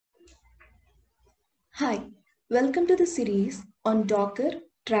Hi, welcome to the series on Docker,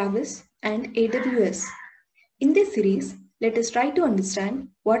 Travis, and AWS. In this series, let us try to understand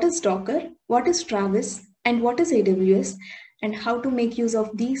what is Docker, what is Travis, and what is AWS, and how to make use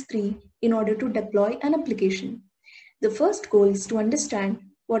of these three in order to deploy an application. The first goal is to understand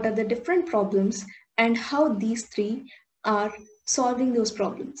what are the different problems and how these three are solving those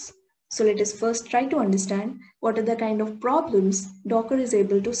problems. So let us first try to understand what are the kind of problems Docker is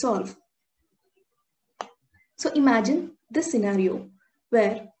able to solve. So imagine this scenario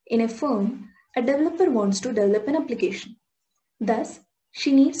where in a firm, a developer wants to develop an application. Thus,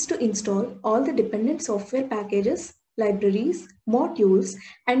 she needs to install all the dependent software packages, libraries, modules,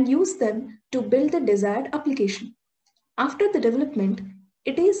 and use them to build the desired application. After the development,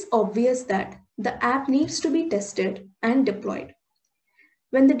 it is obvious that the app needs to be tested and deployed.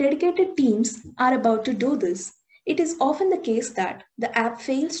 When the dedicated teams are about to do this, it is often the case that the app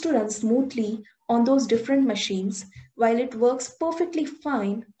fails to run smoothly on those different machines while it works perfectly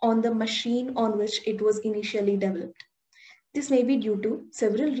fine on the machine on which it was initially developed. This may be due to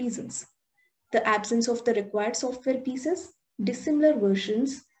several reasons: the absence of the required software pieces, dissimilar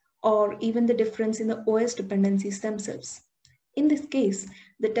versions, or even the difference in the OS dependencies themselves. In this case,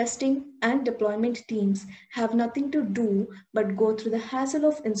 the testing and deployment teams have nothing to do but go through the hassle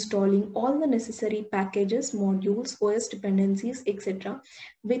of installing all the necessary packages, modules, OS dependencies, etc.,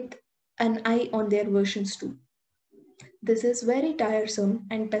 with an eye on their versions too. This is very tiresome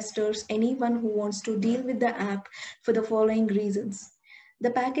and pesters anyone who wants to deal with the app for the following reasons.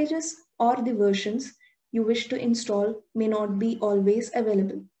 The packages or the versions you wish to install may not be always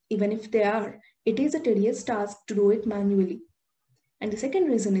available. Even if they are, it is a tedious task to do it manually. And the second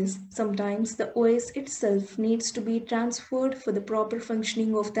reason is sometimes the OS itself needs to be transferred for the proper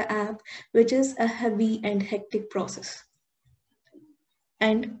functioning of the app, which is a heavy and hectic process.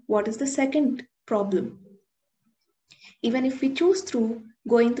 And what is the second problem? Even if we choose through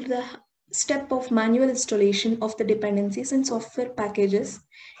going through the step of manual installation of the dependencies and software packages,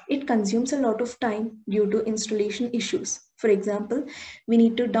 it consumes a lot of time due to installation issues. For example, we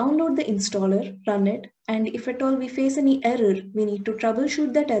need to download the installer, run it, and if at all we face any error, we need to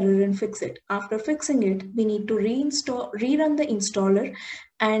troubleshoot that error and fix it. After fixing it, we need to rerun the installer,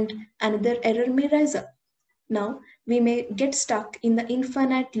 and another error may rise up. Now, we may get stuck in the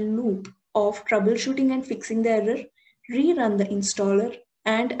infinite loop of troubleshooting and fixing the error, rerun the installer,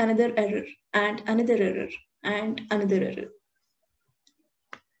 and another error, and another error, and another error.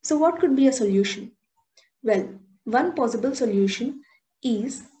 So what could be a solution? Well, one possible solution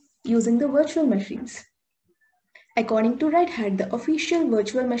is using the virtual machines. According to Red Hat, the official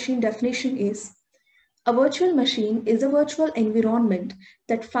virtual machine definition is: a virtual machine is a virtual environment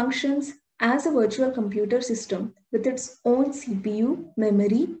that functions as a virtual computer system with its own CPU,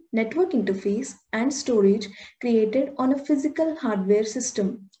 memory, network interface, and storage created on a physical hardware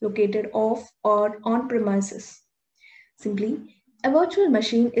system located off or on premises. Simply, a virtual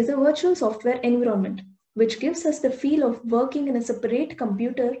machine is a virtual software environment which gives us the feel of working in a separate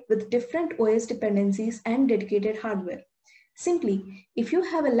computer with different OS dependencies and dedicated hardware. Simply, if you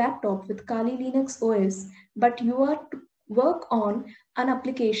have a laptop with Kali Linux OS, but you are to work on an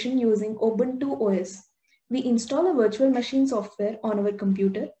application using Ubuntu OS, we install a virtual machine software on our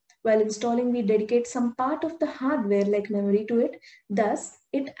computer. While installing, we dedicate some part of the hardware like memory to it. Thus,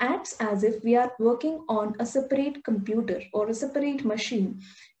 it acts as if we are working on a separate computer or a separate machine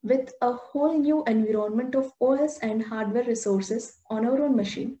with a whole new environment of OS and hardware resources on our own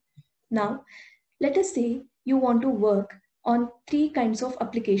machine. Now, let us say you want to work on three kinds of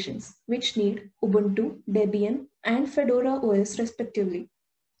applications which need Ubuntu, Debian, and Fedora OS respectively.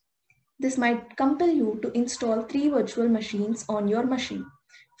 This might compel you to install three virtual machines on your machine.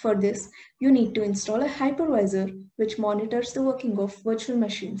 For this, you need to install a hypervisor which monitors the working of virtual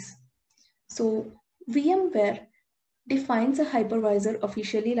machines. So, VMware defines a hypervisor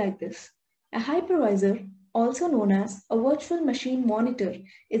officially like this: a hypervisor, also known as a virtual machine monitor,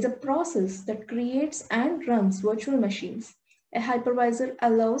 is a process that creates and runs virtual machines. A hypervisor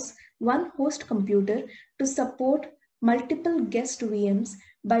allows one host computer to support multiple guest VMs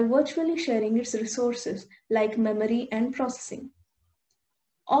by virtually sharing its resources like memory and processing.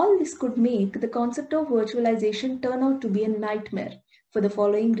 All this could make the concept of virtualization turn out to be a nightmare for the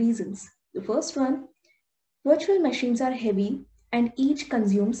following reasons. The first one: virtual machines are heavy and each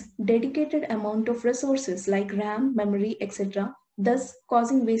consumes dedicated amount of resources like RAM, memory, etc., thus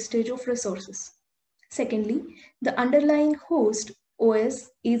causing wastage of resources. Secondly, the underlying host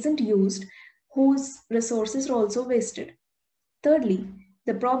OS isn't used, whose resources are also wasted. Thirdly,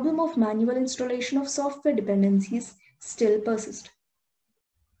 the problem of manual installation of software dependencies still persists.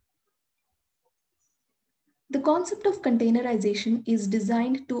 The concept of containerization is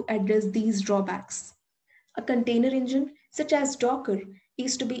designed to address these drawbacks. A container engine, such as Docker,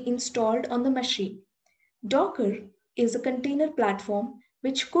 is to be installed on the machine. Docker is a container platform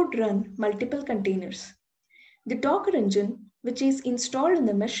which could run multiple containers. The Docker engine, which is installed in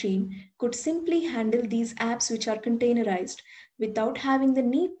the machine, could simply handle these apps which are containerized without having the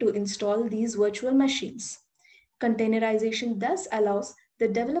need to install these virtual machines. Containerization thus allows the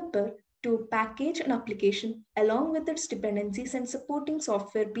developer to package an application along with its dependencies and supporting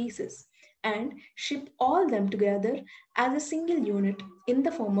software pieces and ship all them together as a single unit in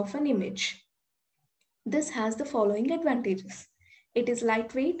the form of an image. This has the following advantages. It is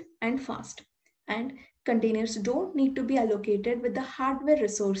lightweight and fast, and containers don't need to be allocated with the hardware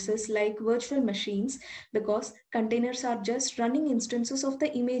resources like virtual machines because containers are just running instances of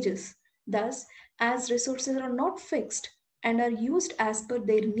the images. Thus, as resources are not fixed and are used as per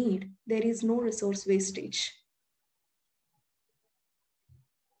their need, there is no resource wastage.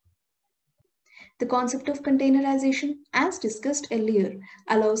 The concept of containerization, as discussed earlier,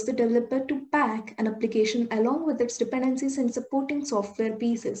 allows the developer to pack an application along with its dependencies and supporting software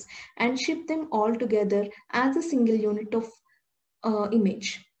pieces and ship them all together as a single unit of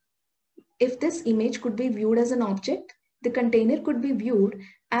image. If this image could be viewed as an object, the container could be viewed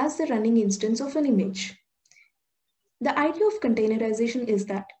as the running instance of an image. The idea of containerization is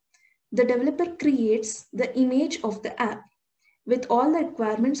that the developer creates the image of the app with all the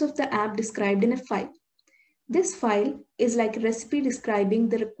requirements of the app described in a file. This file is like a recipe describing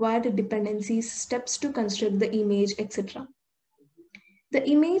the required dependencies, steps to construct the image, etc. The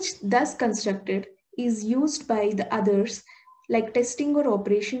image thus constructed is used by the others like testing or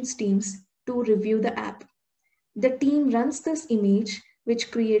operations teams to review the app. The team runs this image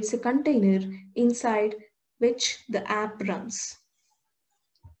which creates a container inside which the app runs.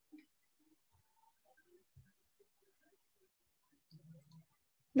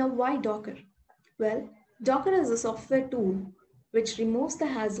 Now, why Docker? Well, Docker is a software tool which removes the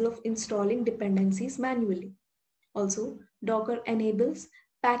hassle of installing dependencies manually. Also, Docker enables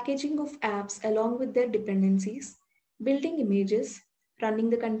packaging of apps along with their dependencies, building images, running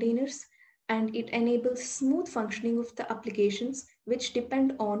the containers, and it enables smooth functioning of the applications which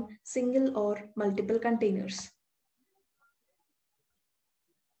depend on single or multiple containers.